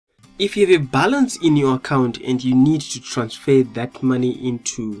if you have a balance in your account and you need to transfer that money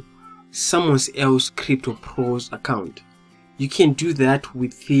into someone else's CryptoPros account, you can do that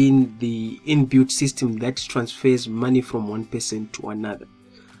within the inbuilt system that transfers money from one person to another.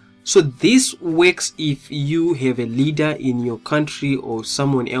 So this works if you have a leader in your country or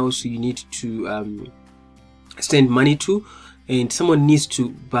someone else you need to send money to, and someone needs to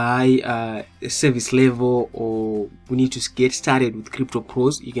buy a service level, or we need to get started with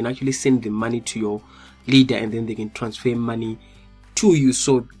CryptoPros. You can actually send the money to your leader and then they can transfer money to you.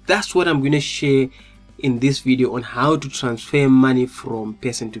 So that's what I'm going to share in this video on how to transfer money from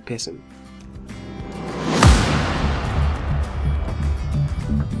person to person.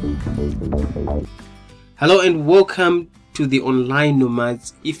 Hello and welcome to the Online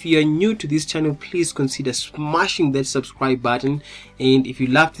Nomads. If you are new to this channel, please consider smashing that subscribe button, and if you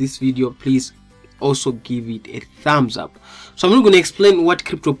loved this video, please also give it a thumbs up. So I'm not going to explain what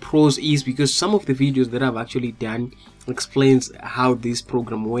CryptoPros is, because some of the videos that I've actually done explains how this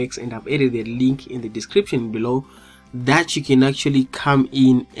program works, and I've added a link in the description below that you can actually come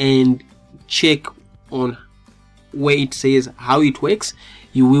in and check on where it says how it works.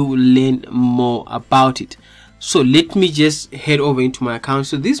 You will learn more about it. So let me just head over into my account.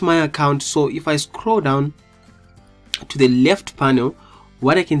 So this is my account. So if I scroll down to the left panel,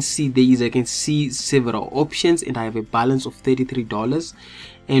 what I can see there is I can see several options, and I have a balance of $33.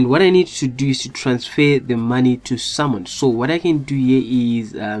 And what I need to do is to transfer the money to someone. So what I can do here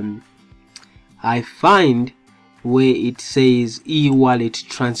is I find where it says e-wallet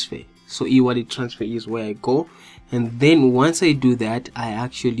transfer. So e-wallet transfer is where I go, and then once I do that, I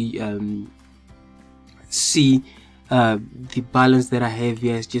actually see the balance that I have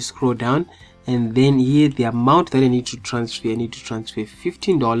here. I just scroll down, and then here the amount that I need to transfer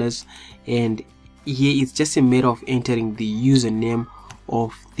 $15, and here it's just a matter of entering the username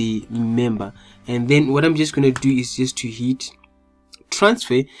of the member. And then what I'm just going to do is just to hit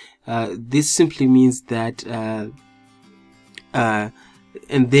transfer. This simply means that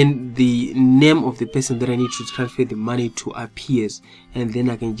and then the name of the person that I need to transfer the money to appears, and then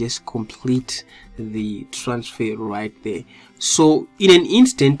I can just complete the transfer right there. So in an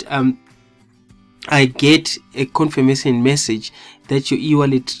instant, I get a confirmation message that your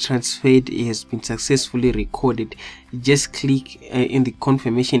e-wallet transferred has been successfully recorded. Just click in the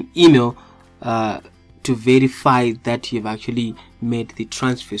confirmation email to verify that you've actually made the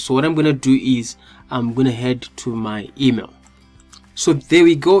transfer. So what I'm going to do is I'm going to head to my email. So there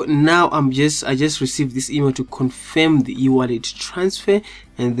we go. Now I just received this email to confirm the e-wallet transfer,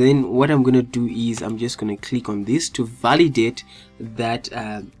 and then what I'm going to do is I'm just going to click on this to validate that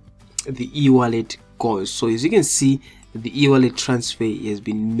the e-wallet goes. So as you can see, the e-wallet transfer has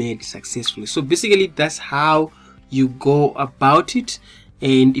been made successfully. So basically that's how you go about it.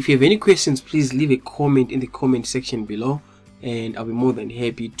 And if you have any questions, please leave a comment in the comment section below, and I'll be more than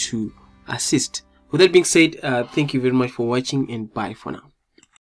happy to assist. With that being said, thank you very much for watching, and bye for now.